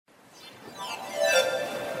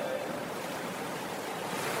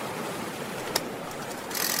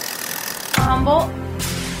Humboldt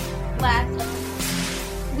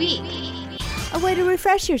last week. A way to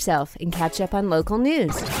refresh yourself and catch up on local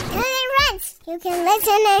news. You can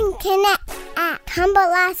listen and connect at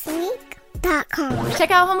HumboldtLastWeek.com.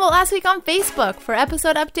 Check out Humboldt Last Week on Facebook for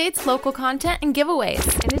episode updates, local content, and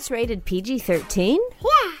giveaways. And it's rated PG-13?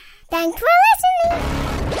 Yeah. Thanks for listening.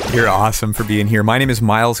 You're awesome for being here. My name is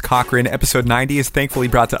Miles Cochran. Episode 90 is thankfully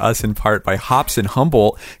brought to us in part by Hops and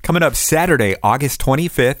Humboldt. Coming up Saturday, August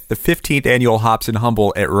 25th, the 15th annual Hops and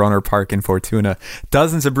Humboldt at Rohnert Park in Fortuna.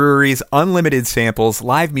 Dozens of breweries, unlimited samples,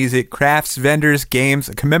 live music, crafts, vendors, games,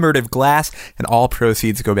 a commemorative glass, and all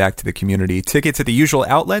proceeds go back to the community. Tickets at the usual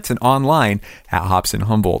outlets and online at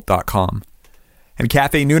hopsandhumboldt.com. And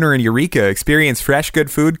Cafe Nooner in Eureka. Experience fresh,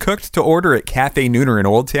 good food cooked to order at Cafe Nooner in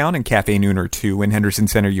Old Town and Cafe Nooner 2 in Henderson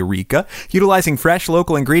Center, Eureka. Utilizing fresh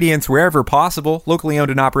local ingredients wherever possible. Locally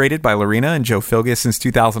owned and operated by Lorena and Joe Filgus since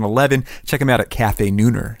 2011. Check them out at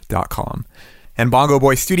cafenooner.com. And Bongo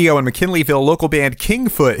Boy Studio in McKinleyville, local band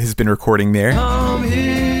Kingfoot has been recording there. Come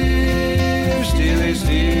here, Steely,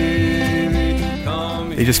 Steely.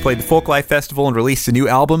 They just played the Folklife Festival and released a new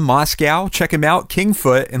album, Moscow. Check them out,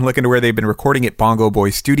 Kingfoot, and look into where they've been recording at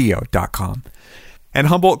bongoboystudio.com. And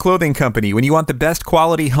Humboldt Clothing Company. When you want the best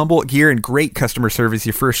quality Humboldt gear and great customer service,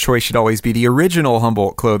 your first choice should always be the original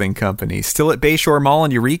Humboldt Clothing Company. Still at Bayshore Mall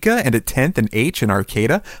in Eureka and at 10th and H in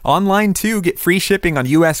Arcata. Online, too. Get free shipping on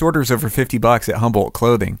U.S. orders over $50 at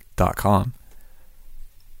humboldtclothing.com.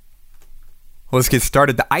 Let's get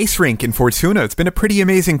started. The ice rink in Fortuna. It's been a pretty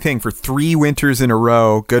amazing thing for 3 winters in a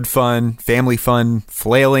row. Good fun, family fun,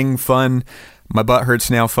 flailing fun. My butt hurts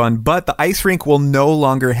now fun. But the ice rink will no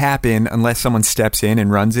longer happen unless someone steps in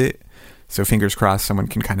and runs it. So fingers crossed someone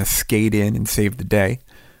can kind of skate in and save the day.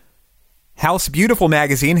 House Beautiful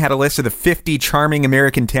magazine had a list of the 50 charming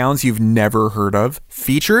American towns you've never heard of.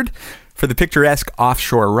 Featured for the picturesque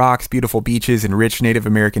offshore rocks, beautiful beaches, and rich Native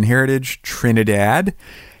American heritage, Trinidad.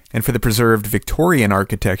 And for the preserved Victorian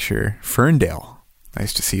architecture, Ferndale.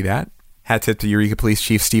 Nice to see that. Hat tip to Eureka Police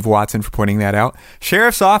Chief Steve Watson for pointing that out.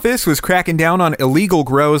 Sheriff's Office was cracking down on illegal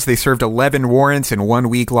grows. They served 11 warrants in 1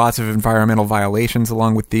 week. Lots of environmental violations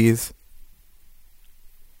along with these.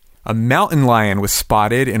 A mountain lion was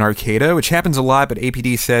spotted in Arcata, which happens a lot, but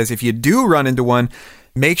APD says if you do run into one,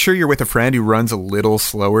 make sure you're with a friend who runs a little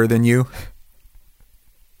slower than you.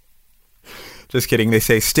 Just kidding. They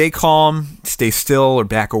say stay calm, stay still, or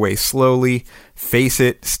back away slowly. Face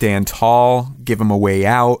it, stand tall, give them a way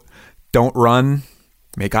out. Don't run.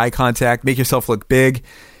 Make eye contact. Make yourself look big.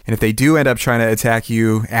 And if they do end up trying to attack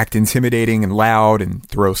you, act intimidating and loud and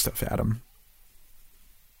throw stuff at them.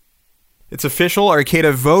 It's official.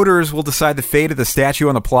 Arcata voters will decide the fate of the statue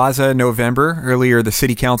on the plaza in November. Earlier, the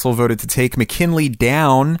city council voted to take McKinley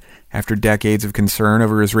down after decades of concern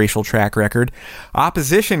over his racial track record.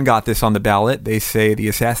 Opposition got this on the ballot. They say the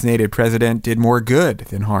assassinated president did more good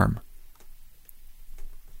than harm.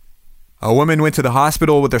 A woman went to the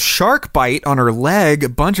hospital with a shark bite on her leg. A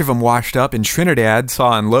bunch of them washed up in Trinidad.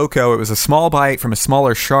 Saw on Loco. It was a small bite from a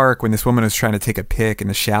smaller shark when this woman was trying to take a pic in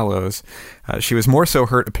the shallows. She was more so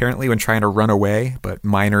hurt apparently when trying to run away, but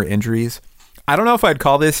minor injuries. I don't know if I'd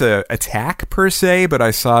call this a attack per se, but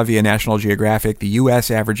I saw via National Geographic the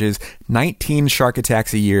U.S. averages 19 shark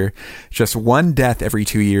attacks a year, just 1 death every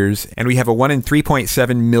 2 years, and we have a 1 in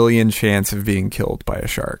 3.7 million chance of being killed by a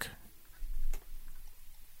shark.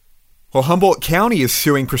 Well, Humboldt County is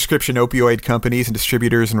suing prescription opioid companies and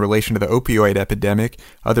distributors in relation to the opioid epidemic.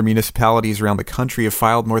 Other municipalities around the country have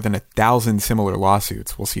filed more than 1,000 similar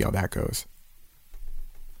lawsuits. We'll see how that goes.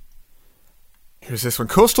 Here's this one.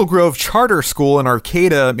 Coastal Grove Charter School in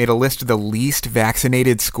Arcata made a list of the least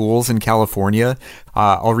vaccinated schools in California.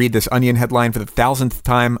 I'll read this Onion headline for the 1,000th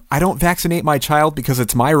time. I don't vaccinate my child because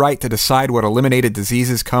it's my right to decide what eliminated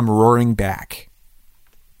diseases come roaring back.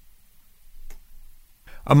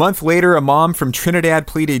 A month later, a mom from Trinidad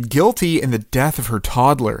pleaded guilty in the death of her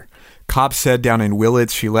toddler. Cops said down in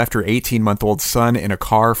Willits she left her 18-month-old son in a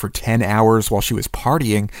car for 10 hours while she was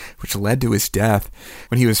partying, which led to his death.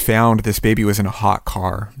 When he was found, this baby was in a hot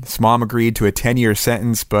car. This mom agreed to a 10-year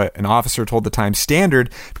sentence, but an officer told the Times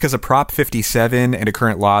Standard because of Prop 57 and a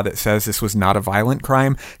current law that says this was not a violent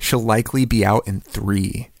crime, she'll likely be out in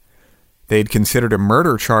 3. They'd considered a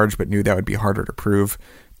murder charge, but knew that would be harder to prove.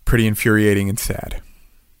 Pretty infuriating and sad.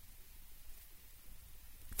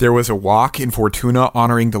 There was a walk in Fortuna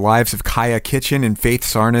honoring the lives of Kaya Kitchen and Faith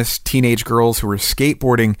Sarnas, teenage girls who were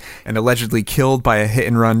skateboarding and allegedly killed by a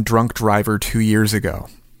hit-and-run drunk driver 2 years ago.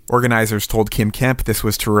 Organizers told Kim Kemp this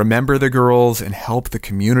was to remember the girls and help the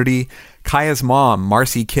community. Kaya's mom,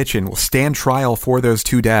 Marcy Kitchen, will stand trial for those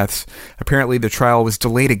 2 deaths. Apparently, the trial was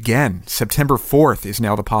delayed again. September 4th is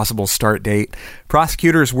now the possible start date.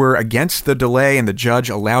 Prosecutors were against the delay, and the judge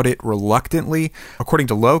allowed it reluctantly. According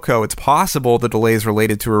to Loco, it's possible the delay is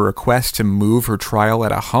related to a request to move her trial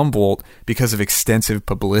at a Humboldt because of extensive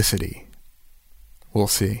publicity. We'll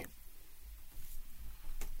see.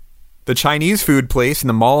 The Chinese food place in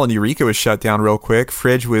the mall in Eureka was shut down real quick.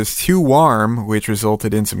 Fridge was too warm, which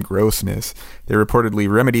resulted in some grossness. They reportedly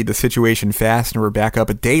remedied the situation fast and were back up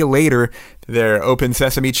a day later. They're open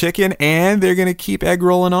sesame chicken, and they're going to keep egg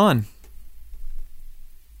rolling on.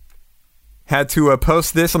 Had to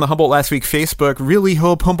post this on the Humboldt Last Week Facebook. Really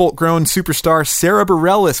hope Humboldt-grown superstar Sarah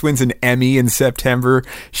Bareilles wins an Emmy in September.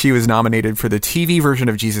 She was nominated for the TV version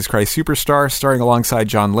of Jesus Christ Superstar, starring alongside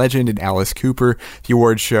John Legend and Alice Cooper. The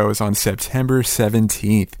award show is on September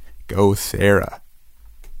 17th. Go Sarah.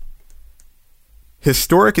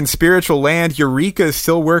 Historic and spiritual land, Eureka is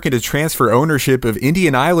still working to transfer ownership of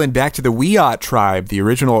Indian Island back to the Wiyot tribe, the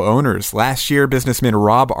original owners. Last year, businessman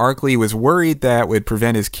Rob Arkley was worried that would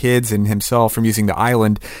prevent his kids and himself from using the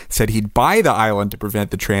island, said he'd buy the island to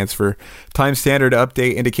prevent the transfer. Time Standard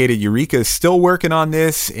update indicated Eureka is still working on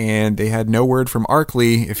this, and they had no word from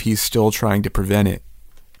Arkley if he's still trying to prevent it.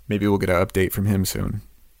 Maybe we'll get an update from him soon.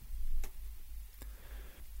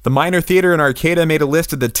 The Minor Theater in Arcata made a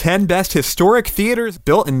list of the 10 best historic theaters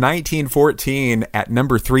built in 1914. At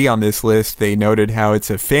number 3 on this list, they noted how it's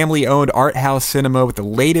a family-owned art house cinema with the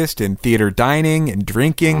latest in theater dining and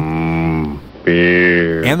drinking.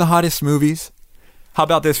 Beer. And the hottest movies. How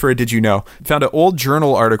about this for a Did You Know? Found an old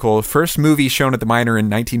journal article. The first movie shown at the Minor in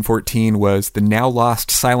 1914 was the now-lost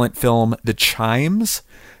silent film The Chimes,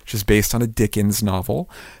 which is based on a Dickens novel.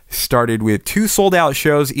 Started with 2 sold-out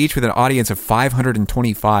shows, each with an audience of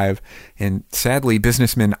 525, and sadly,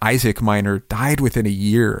 businessman Isaac Minor died within a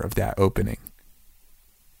year of that opening.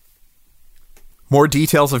 More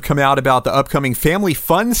details have come out about the upcoming Family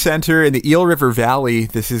Fun Center in the Eel River Valley.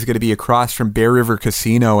 This is going to be across from Bear River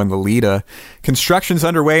Casino in Lolita. Construction's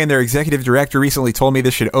underway, and their executive director recently told me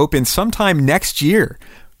this should open sometime next year.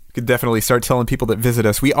 Could definitely start telling people that visit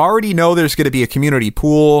us. We already know there's going to be a community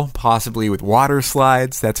pool, possibly with water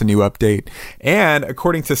slides. That's a new update. And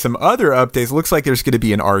according to some other updates, it looks like there's going to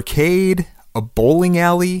be an arcade, a bowling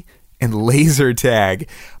alley, and laser tag.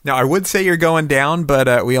 Now, I would say you're going down,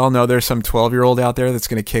 but we all know there's some 12-year-old out there that's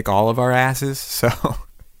going to kick all of our asses. So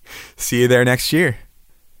see you there next year.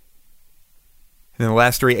 And then the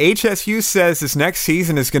last story, HSU says this next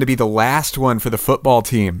season is going to be the last one for the football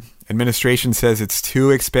team. Administration says it's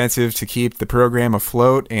too expensive to keep the program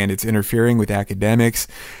afloat and it's interfering with academics.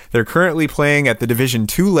 They're currently playing at the Division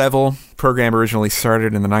II level. The program originally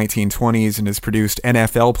started in the 1920s and has produced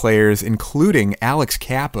NFL players, including Alex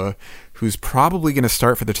Kappa, who's probably going to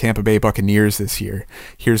start for the Tampa Bay Buccaneers this year.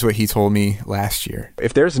 Here's what he told me last year.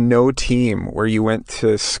 If there's no team where you went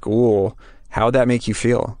to school, how would that make you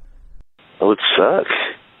feel? It would suck.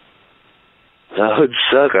 That would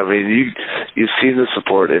suck. I mean, you've seen the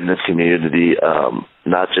support in this community,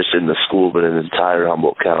 not just in the school, but in the entire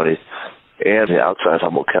Humboldt County and outside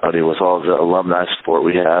Humboldt County with all the alumni support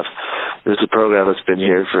we have. There's a program that's been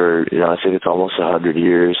here for, I think it's almost 100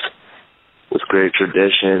 years with great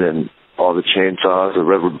tradition and all the chainsaws, the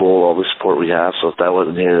Redwood Bowl, all the support we have. So if that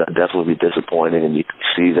wasn't here, that'd definitely be disappointing, and you can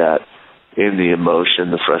see that in the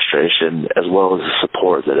emotion, the frustration, as well as the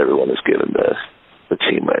support that everyone has given the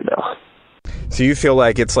team right now. So you feel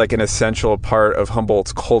like it's like an essential part of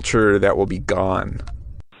Humboldt's culture that will be gone?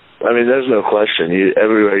 I mean, there's no question.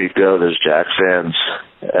 Everywhere you go, there's Jacks fans,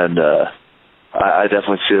 and I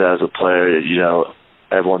definitely see that as a player.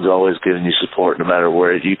 Everyone's always giving you support no matter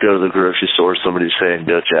where. You go to the grocery store, somebody's saying,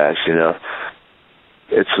 "Go Jacks,"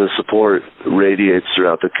 It's the support radiates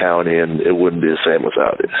throughout the county, and it wouldn't be the same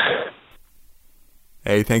without it.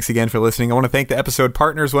 Hey, thanks again for listening. I want to thank the episode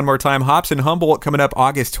partners one more time. Hops in Humboldt coming up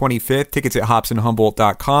August 25th. Tickets at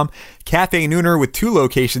hopsinhumboldt.com. Cafe Nooner with 2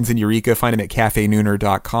 locations in Eureka. Find them at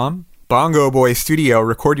cafenooner.com. Bongo Boy Studio.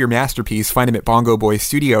 Record your masterpiece. Find them at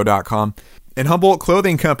bongoboystudio.com. And Humboldt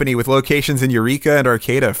Clothing Company with locations in Eureka and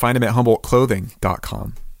Arcata. Find them at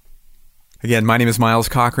humboldtclothing.com. Again, my name is Miles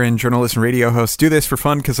Cochran, journalist and radio host. Do this for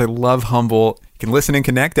fun because I love Humboldt. You can listen and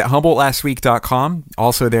connect at humboldtlastweek.com.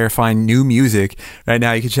 Also there, find new music. Right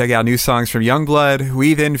now, you can check out new songs from Youngblood,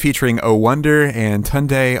 Weathen featuring O Wonder, and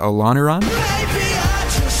Tunde Olaniran.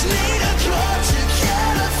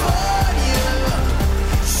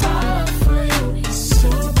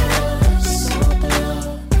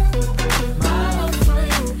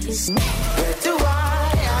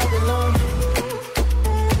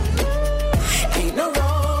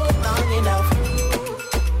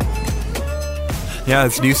 Yeah,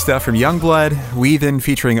 it's new stuff from Youngblood, Weavin'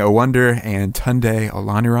 featuring O Wonder, and Tunde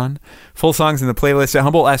Olaniran. Full songs in the playlist at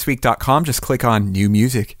HumboldtLastWeek.com. Just click on New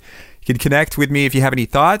Music. You can connect with me if you have any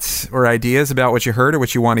thoughts or ideas about what you heard or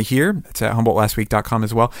what you want to hear. It's at HumboldtLastWeek.com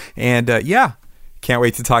as well. And yeah, can't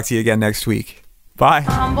wait to talk to you again next week. Bye.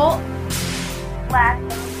 Humboldt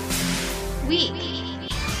Last Week.